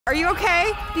Are you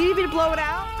okay? Do you need me to blow it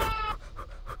out?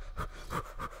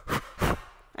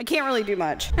 I can't really do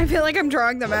much. I feel like I'm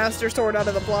drawing the Master Sword out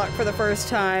of the block for the first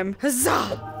time.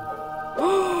 Huzzah!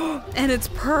 And it's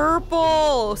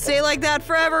purple. Stay like that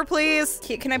forever, please.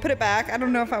 Can I put it back? I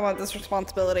don't know if I want this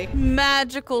responsibility.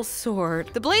 Magical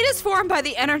sword. The blade is formed by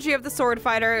the energy of the sword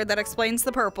fighter. That explains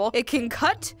the purple. It can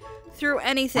cut through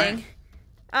anything.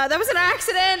 That was an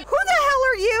accident. Who the hell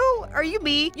are you? Are you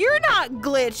me? You're not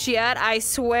Glitch yet, I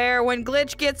swear. When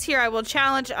Glitch gets here, I will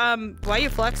challenge, why are you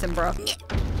flexing, bro?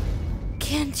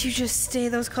 Can't you just stay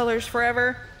those colors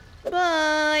forever?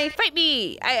 Bye. Fight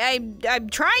me. I'm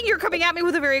trying. You're coming at me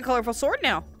with a very colorful sword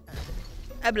now.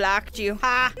 I blocked you.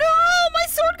 Ha. No, my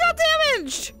sword got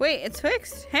damaged. Wait, it's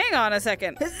fixed? Hang on a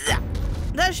second.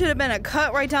 That should have been a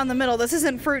cut right down the middle. This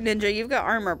isn't Fruit Ninja. You've got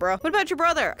armor, bro. What about your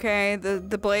brother? Okay,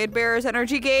 the blade bearer's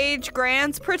energy gauge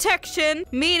grants protection,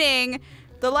 meaning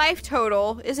the life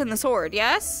total is in the sword,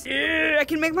 yes? I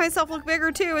can make myself look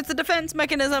bigger too. It's a defense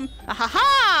mechanism.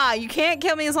 Ha! You can't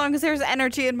kill me as long as there's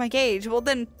energy in my gauge. Well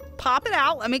then, pop it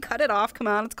out. Let me cut it off. Come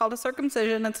on, it's called a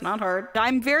circumcision. It's not hard.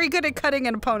 I'm very good at cutting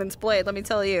an opponent's blade, let me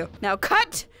tell you. Now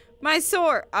cut my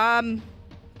sword.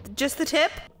 Just the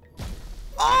tip?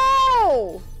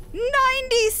 Oh!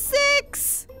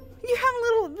 96! You have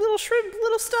a little shrimp,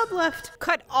 little stub left.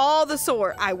 Cut all the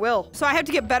sword. I will. So I have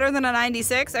to get better than a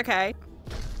 96? Okay.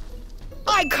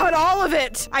 I cut all of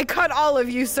it. I cut all of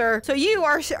you, sir. So you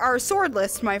are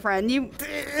swordless, my friend. You,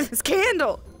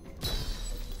 scandal.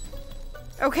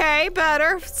 Okay,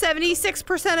 better.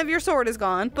 76% of your sword is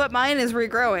gone, but mine is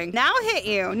regrowing. Now I'll hit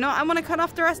you. No, I want to cut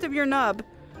off the rest of your nub.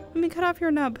 Let me cut off your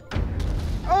nub.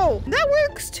 Oh, that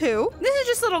works too. This is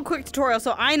just a little quick tutorial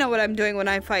so I know what I'm doing when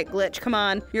I fight Glitch. Come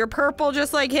on. You're purple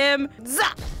just like him.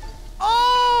 Zah!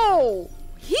 Oh!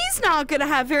 He's not gonna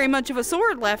have very much of a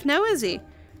sword left, now is he?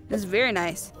 This is very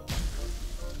nice.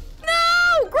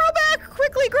 No! Grow back!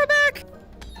 Quickly, grow back!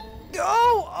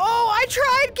 Oh, I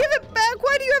tried! Give it back!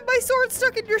 Why do you have my sword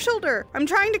stuck in your shoulder? I'm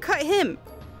trying to cut him.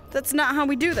 That's not how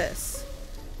we do this.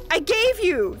 I gave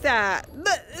you that.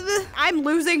 I'm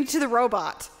losing to the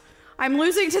robot. I'm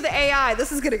losing to the AI.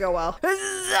 This is gonna go well.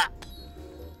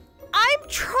 I'm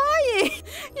trying.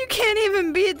 You can't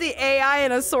even beat the AI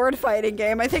in a sword fighting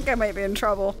game. I think I might be in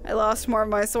trouble. I lost more of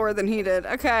my sword than he did.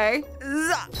 Okay.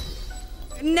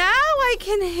 Now I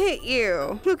can hit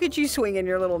you. Look at you swinging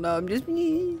your little nub. Just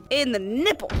in the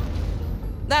nipple.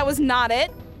 That was not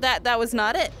it. That was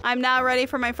not it. I'm now ready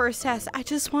for my first test. I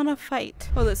just want to fight.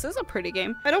 Oh, this is a pretty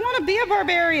game. I don't want to be a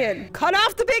barbarian. Cut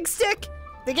off the big stick.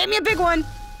 They gave me a big one.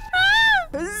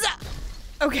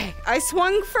 Okay, I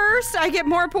swung first, I get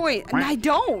more points. And I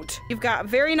don't. You've got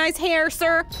very nice hair,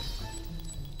 sir.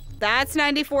 That's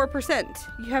 94%.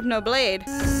 You have no blade.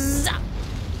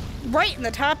 Right in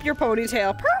the top of your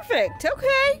ponytail. Perfect,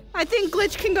 okay. I think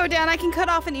Glitch can go down. I can cut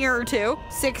off an ear or two.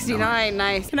 69,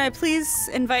 nice. Can I please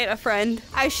invite a friend?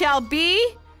 I shall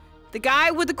be the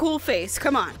guy with the cool face.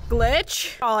 Come on,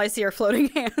 Glitch. All I see are floating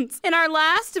hands. In our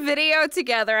last video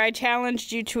together, I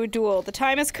challenged you to a duel. The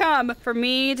time has come for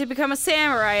me to become a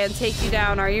samurai and take you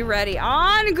down. Are you ready?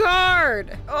 On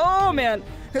guard. Oh, man.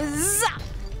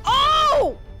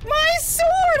 Oh, my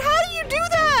sword. How do you do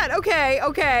that?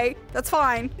 Okay. That's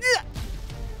fine.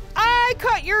 I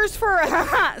cut yours for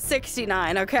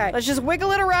 69. Okay, let's just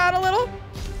wiggle it around a little.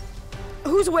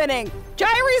 Who's winning?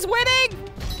 Jaire's winning.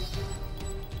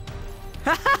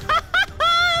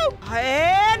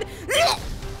 And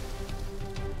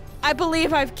I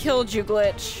believe I've killed you,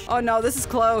 Glitch. Oh no, this is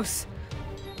close.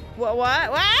 What?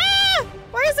 Ah!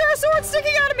 Why is there a sword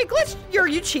sticking out of me, Glitch?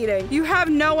 You cheating. You have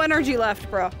no energy left,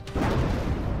 bro.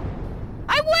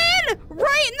 I win!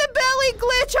 Right in the belly,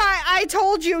 Glitch. I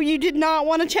told you you did not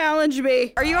want to challenge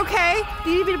me. Are you okay? Do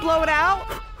you need me to blow it out?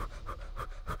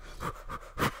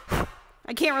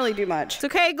 I can't really do much. It's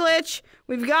okay, Glitch.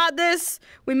 We've got this.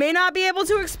 We may not be able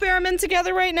to experiment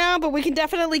together right now, but we can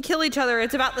definitely kill each other.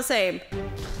 It's about the same.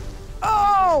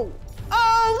 Oh,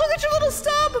 look at your little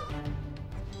stub.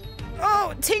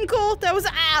 Oh, tinkle. That was,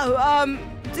 ow.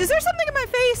 Is there something in my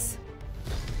face?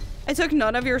 I took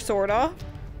none of your sword off.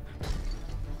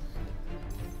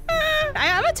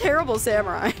 I'm a terrible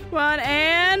samurai. Come on,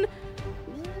 and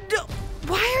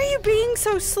why are you being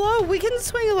so slow? We can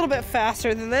swing a little bit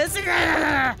faster than this,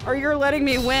 or you're letting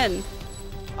me win.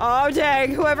 Oh,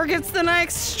 dang. Whoever gets the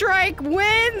next strike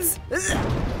wins.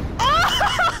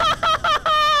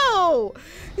 Oh!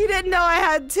 You didn't know I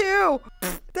had two.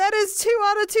 That is 2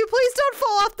 out of 2. Please don't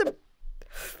fall off the...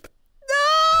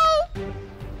 No!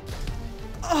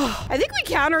 Oh, I think we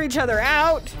counter each other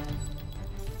out.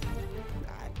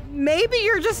 maybe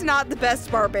you're just not the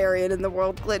best barbarian in the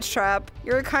world, Glitch Trap.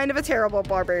 You're kind of a terrible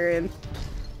barbarian.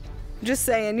 Just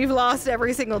saying, you've lost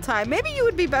every single time. Maybe you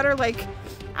would be better like,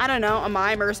 I don't know, a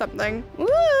mime or something. Woo,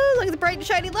 look at the bright and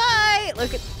shiny light.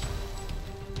 Look at,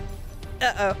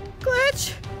 uh-oh.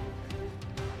 Glitch,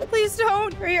 please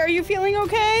don't. Are you feeling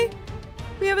okay?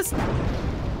 We have a,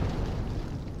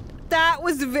 that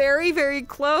was very, very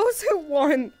close. Who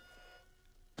won?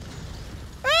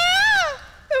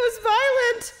 It was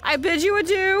violent. I bid you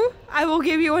adieu. I will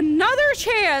give you another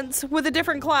chance with a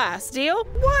different class. Deal?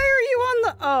 Why are you on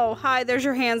the... Oh, hi. There's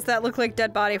your hands that look like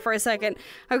dead body for a second.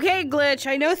 Okay, Glitch.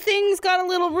 I know things got a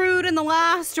little rude in the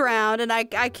last round, and I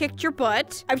kicked your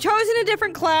butt. I've chosen a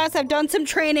different class. I've done some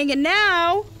training, and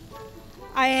now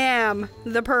I am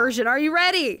the Persian. Are you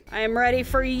ready? I am ready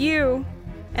for you.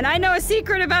 And I know a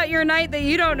secret about your knight that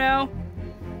you don't know.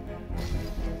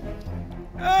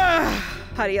 Ugh.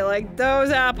 How do you like those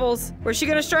apples? Where's she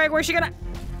gonna strike? Where's she gonna...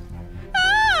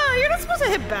 Ah, you're not supposed to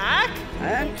hit back.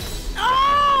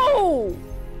 Oh!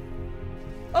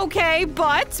 Okay,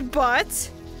 but,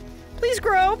 please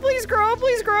grow, please grow,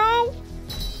 please grow.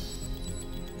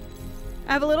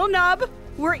 I have a little nub.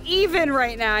 We're even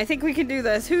right now. I think we can do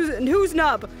this. Who's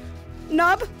nub?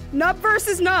 Nub? Nub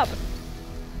versus nub.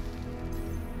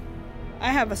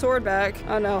 I have a sword back.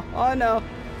 Oh no, oh no.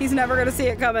 He's never gonna see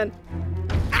it coming.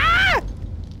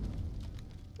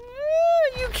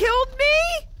 You killed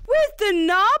me? With the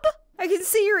nub? I can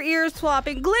see your ears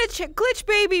flopping. Glitch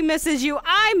baby misses you.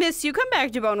 I miss you. Come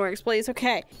back to Boneworks, please.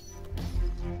 Okay.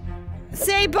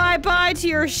 Say bye-bye to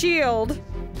your shield.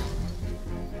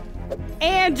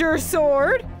 And your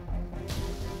sword.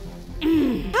 How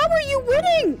are you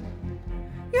winning?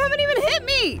 You haven't even hit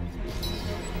me.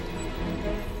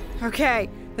 Okay.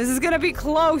 This is gonna be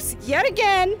close yet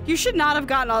again. You should not have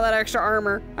gotten all that extra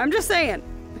armor. I'm just saying.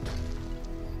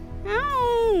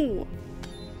 Ow!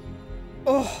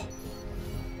 Oh.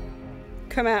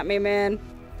 Come at me, man.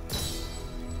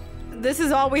 This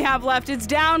is all we have left. It's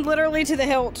down literally to the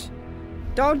hilt.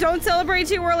 Don't celebrate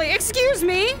too early. Excuse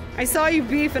me! I saw you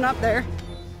beefing up there.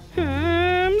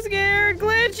 I'm scared.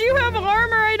 Glitch, you have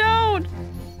armor, I don't.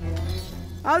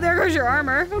 Oh, there goes your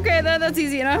armor. Okay, that's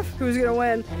easy enough. Who's gonna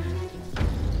win?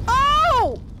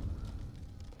 Oh!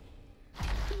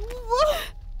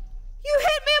 You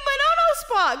hit me in my no-no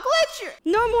spot! Glitch!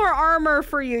 No more armor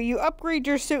for you. You upgrade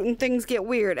your suit and things get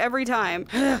weird every time.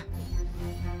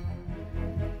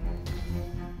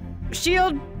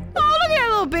 Shield. Oh, look at that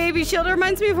little baby shield. It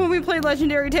reminds me of when we played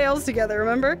Legendary Tales together,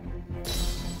 remember?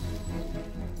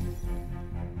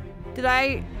 Did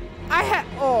I had...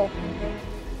 Oh.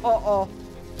 Uh-oh.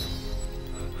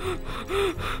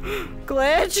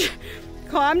 Glitch,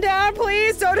 calm down,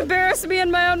 please. Don't embarrass me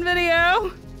in my own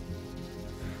video.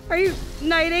 Are you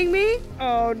knighting me?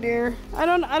 Oh dear. I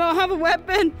don't have a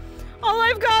weapon. All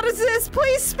I've got is this.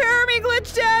 Please spare me,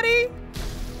 Glitch Daddy.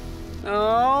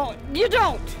 Oh, you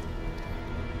don't.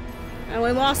 I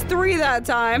only lost 3 that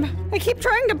time. I keep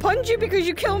trying to punch you because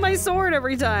you kill my sword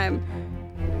every time.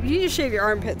 You need to shave your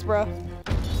armpits, bro.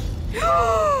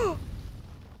 No!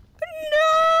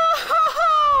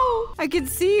 I can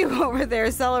see you over there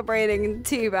celebrating and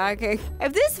teabagging.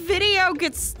 If this video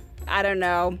gets, I don't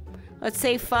know, let's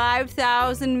say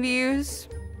 5,000 views,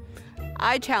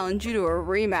 I challenge you to a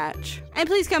rematch. And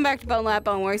please come back to Bone Lab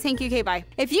Bone Wars. Thank you, okay, bye.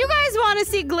 If you guys want to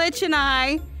see Glitch and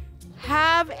I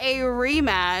have a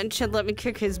rematch and let me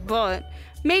kick his butt,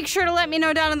 make sure to let me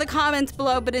know down in the comments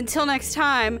below. But until next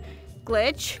time,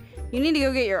 Glitch, you need to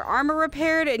go get your armor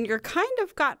repaired and you're kind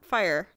of got fire.